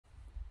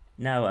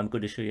Now I'm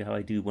going to show you how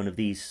I do one of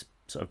these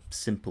sort of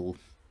simple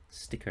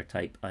sticker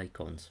type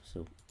icons.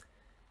 So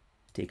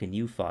take a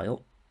new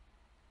file,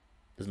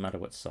 doesn't matter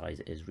what size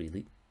it is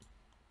really.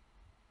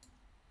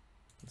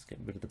 Let's get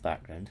rid of the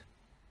background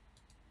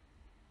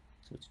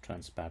so it's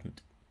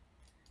transparent.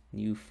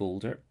 New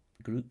folder,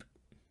 group,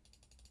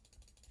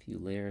 few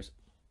layers.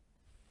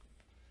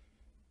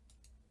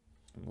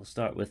 And we'll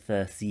start with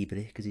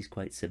Seabury because he's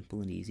quite simple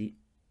and easy.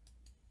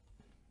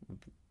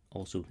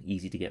 Also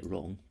easy to get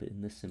wrong, but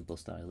in this simple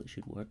style it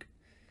should work.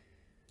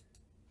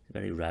 It's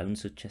very round,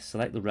 so just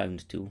select the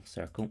round tool,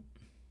 circle,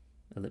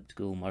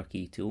 elliptical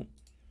marquee tool.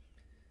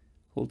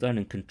 Hold down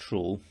and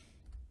control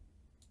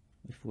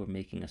before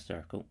making a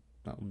circle.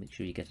 That'll make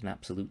sure you get an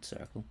absolute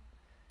circle.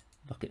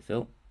 Bucket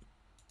fill.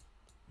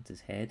 It's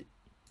his head.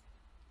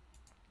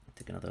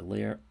 Take another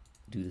layer.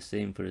 Do the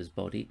same for his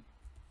body.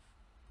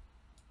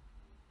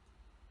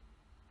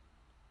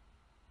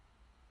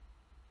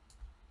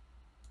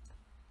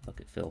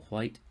 Bucket fill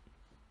white.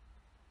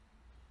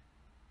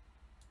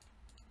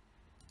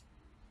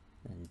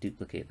 And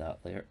duplicate that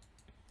layer.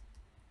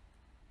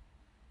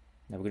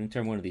 Now we're going to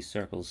turn one of these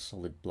circles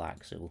solid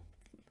black, so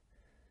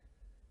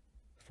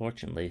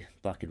fortunately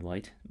black and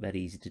white,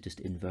 very easy to just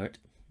invert.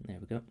 There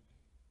we go.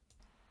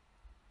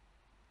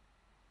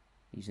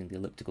 Using the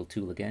elliptical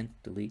tool again,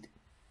 delete.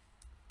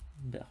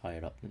 A bit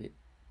higher up maybe.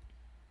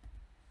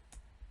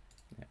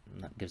 Yeah,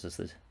 and that gives us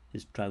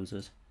his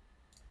trousers.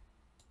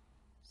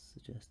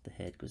 Suggest the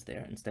head goes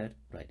there instead.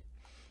 Right.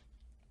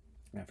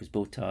 Now for his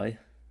bow tie,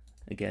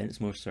 again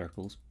it's more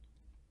circles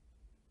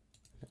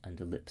and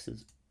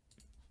ellipses.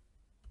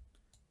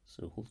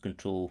 So hold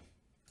control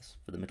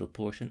for the middle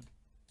portion,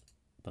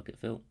 bucket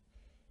fill.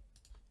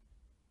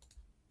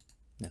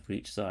 Now for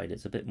each side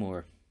it's a bit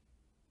more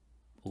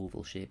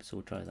oval shape, so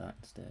we'll try that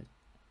instead.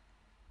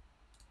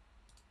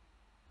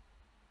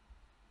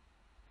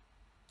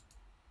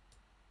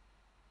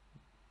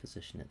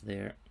 Position it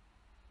there.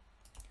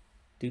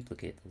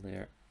 Duplicate the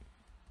layer.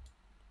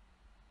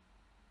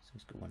 So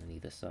he's got one on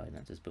either side,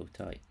 that's his bow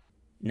tie.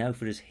 Now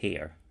for his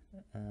hair,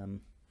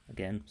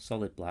 again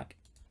solid black.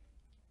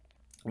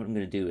 What I'm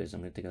going to do is I'm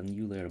going to take a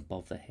new layer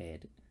above the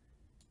head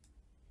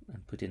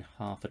and put in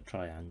half a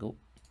triangle.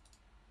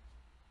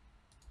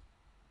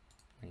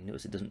 Now you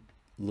notice it doesn't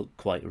look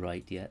quite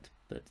right yet,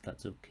 but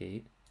that's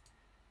okay,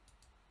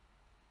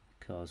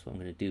 because what I'm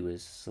going to do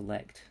is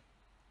select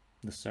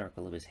the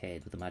circle of his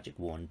head with the magic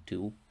wand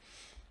tool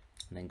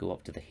and then go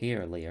up to the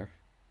hair layer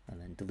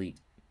and then delete.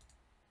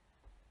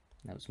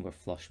 Now it's more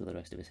flush with the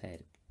rest of his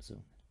head. So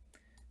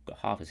I've got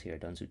half his hair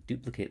done, so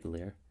duplicate the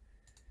layer,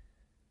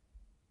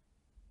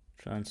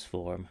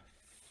 transform,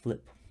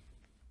 flip,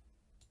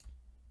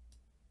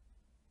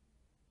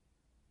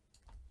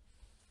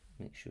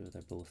 make sure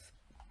they're both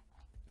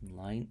in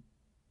line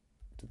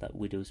to that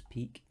widow's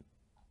peak,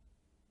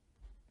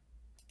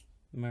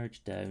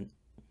 merge down.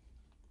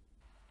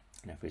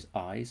 Now for his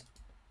eyes,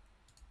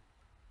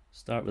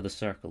 start with the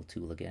circle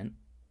tool again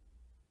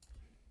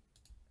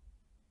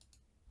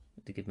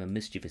to give him a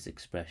mischievous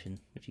expression,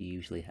 which he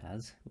usually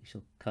has. We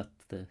shall cut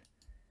the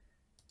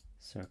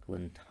circle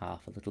in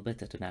half a little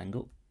bit at an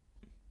angle,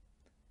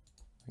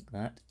 like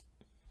that.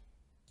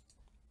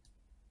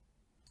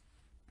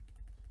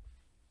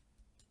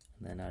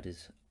 And then add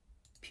his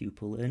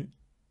pupil in,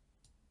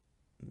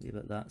 maybe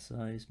about that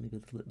size, maybe a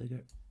little bit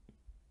bigger.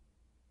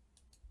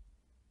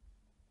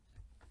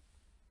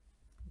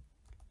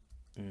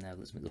 And now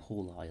let's make the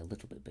whole eye a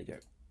little bit bigger.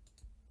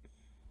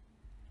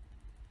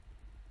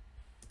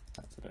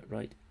 That's about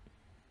right.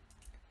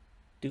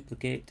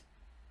 Duplicate,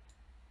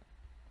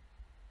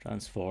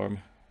 transform,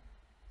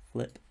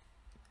 flip.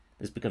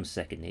 This becomes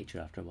second nature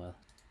after a while,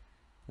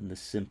 and this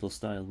simple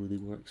style really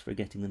works for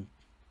getting them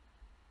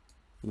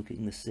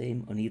looking the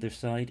same on either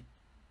side.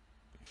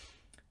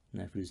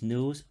 Now for his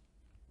nose,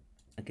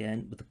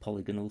 again with the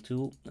polygonal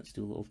tool, let's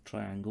do a little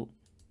triangle.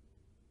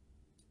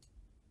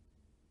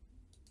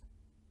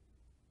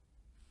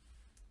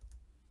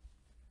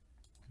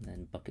 And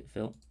then bucket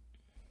fill.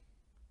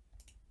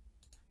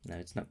 Now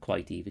it's not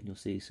quite even, you'll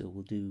see, so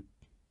we'll do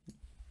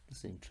the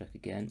same trick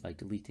again by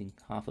deleting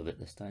half of it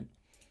this time.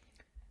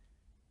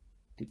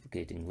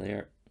 Duplicating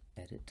layer,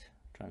 edit,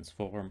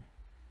 transform,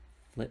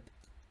 flip.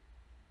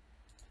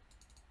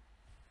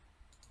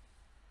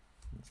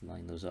 Let's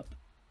line those up.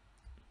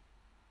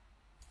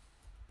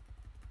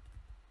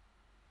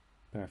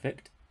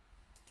 Perfect.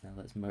 Now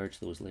let's merge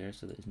those layers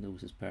so that his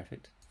nose is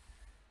perfect.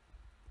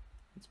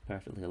 It's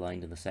perfectly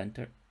aligned in the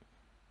center.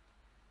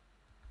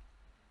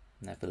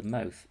 Now for the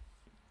mouth,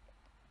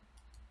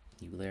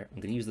 new layer. I'm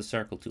going to use the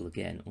circle tool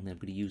again, only I'm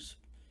going to use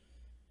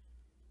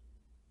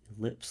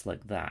ellipse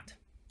like that.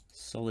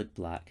 Solid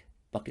black,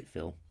 bucket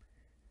fill.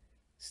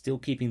 Still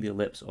keeping the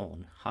ellipse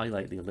on,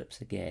 highlight the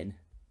ellipse again,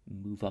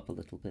 move up a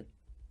little bit,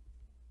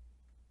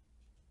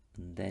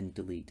 and then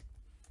delete.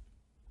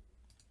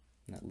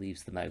 And that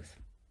leaves the mouth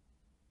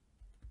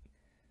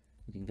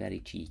looking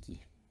very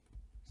cheeky,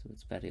 so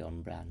it's very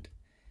on brand.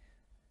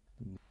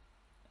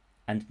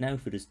 And now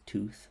for his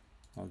tooth,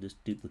 I'll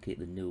just duplicate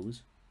the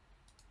nose,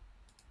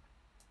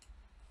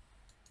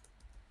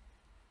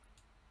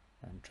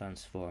 and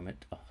transform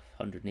it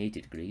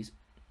 180 degrees.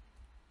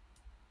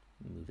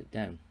 Move it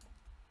down.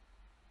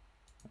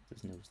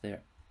 That's his nose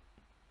there.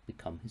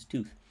 Become his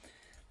tooth.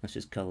 Let's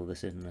just colour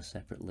this in a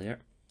separate layer.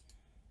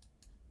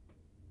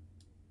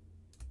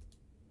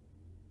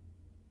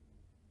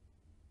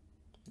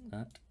 Like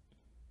that.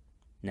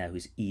 Now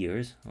his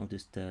ears, I'll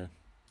just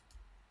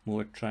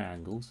more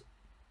triangles,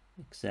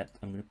 except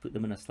I'm going to put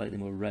them in a slightly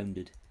more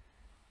rounded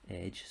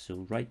edge.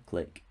 So right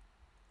click,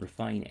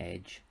 refine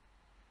edge,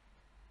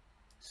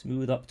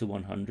 smooth up to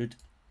 100,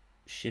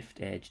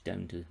 shift edge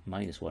down to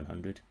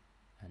 -100,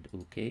 and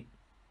OK.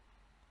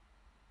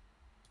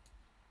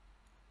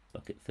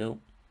 Bucket fill,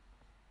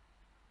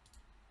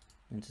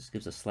 and just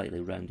gives a slightly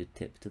rounded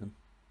tip to them.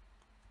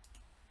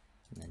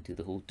 And then do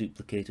the whole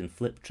duplicate and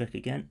flip trick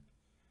again.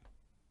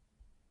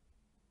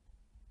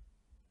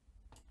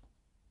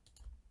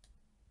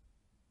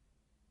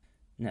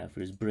 Now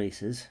for his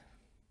braces,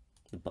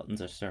 the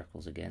buttons are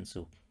circles again,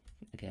 so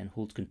again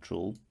hold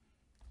control.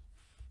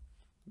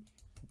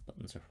 The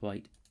buttons are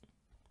white.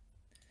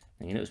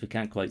 And you notice we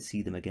can't quite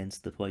see them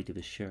against the white of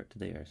his shirt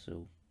there,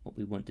 so what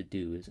we want to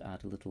do is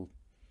add a little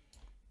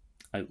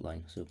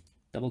outline. So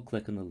double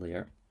click on the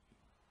layer,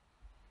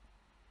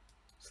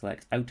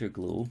 select outer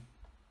glow,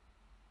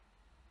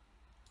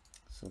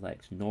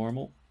 select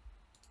normal,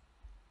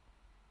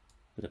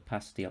 with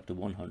opacity up to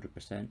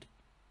 100%,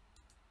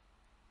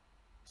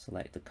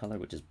 select the color,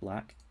 which is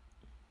black,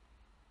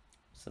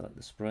 select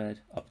the spread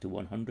up to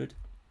 100,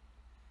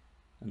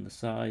 and the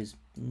size,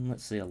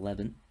 let's say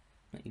 11.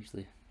 That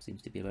usually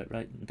seems to be about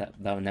right.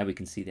 Now we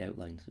can see the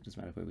outline, so it doesn't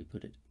matter where we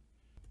put it.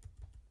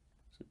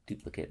 So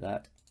duplicate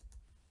that.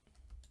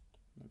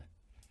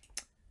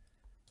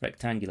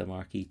 Rectangular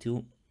marquee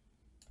tool,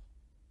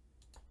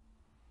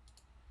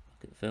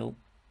 bucket fill.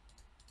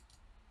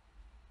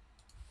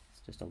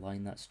 Let's just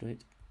align that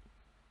straight.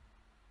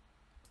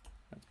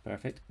 That's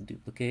perfect.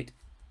 Duplicate.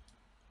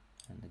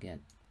 And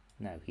again,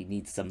 now he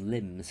needs some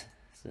limbs,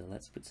 so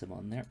let's put some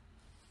on there.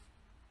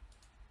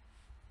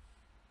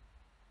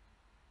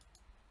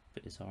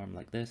 Put his arm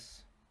like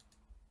this.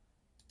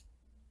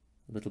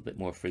 A little bit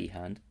more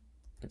freehand.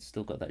 It's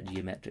still got that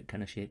geometric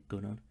kind of shape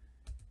going on.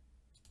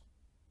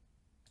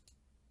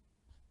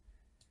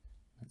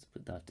 Let's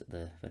put that at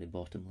the very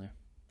bottom there,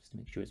 just to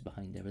make sure it's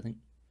behind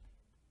everything.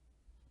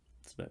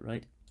 That's about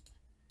right.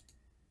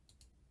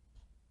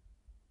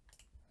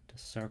 And a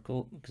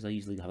circle, because I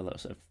usually have a lot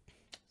of sort of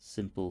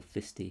simple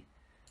fisty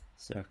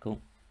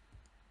circle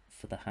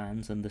for the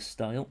hands and the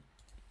style.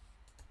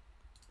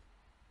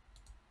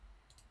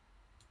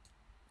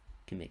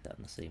 Can make that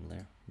in the same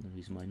layer, no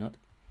reason why not.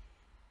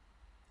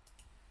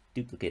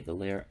 Duplicate the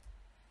layer,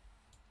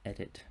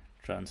 edit,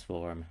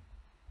 transform,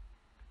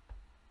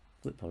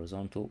 flip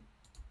horizontal.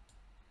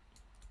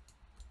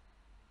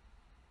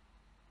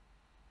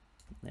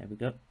 There we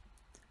go.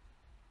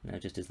 Now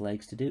just his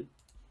legs to do.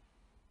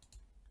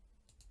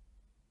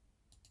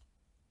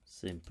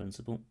 Same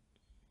principle.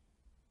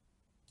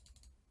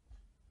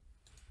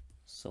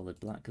 Solid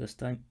black this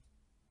time.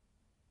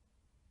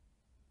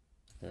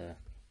 The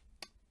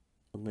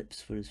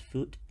ellipse for his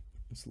foot.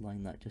 Let's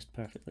line that just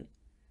perfectly.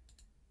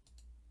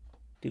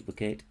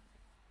 Duplicate,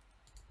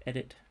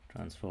 edit,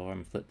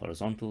 transform, flip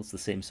horizontal. It's the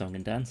same song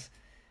and dance.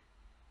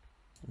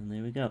 And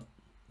there we go.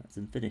 That's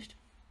him finished.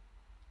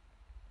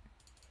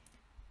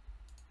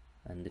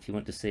 And if you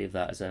want to save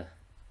that as a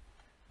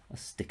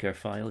sticker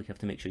file, you have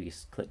to make sure you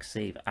click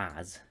Save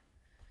As,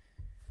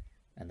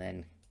 and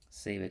then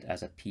save it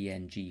as a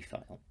PNG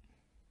file,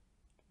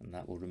 and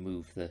that will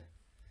remove the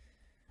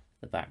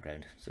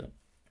background. So,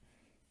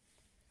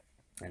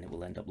 and it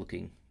will end up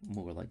looking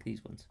more like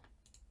these ones.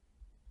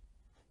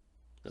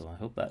 So I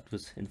hope that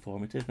was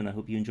informative, and I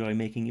hope you enjoy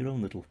making your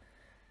own little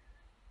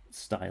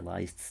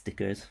stylized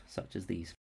stickers such as these.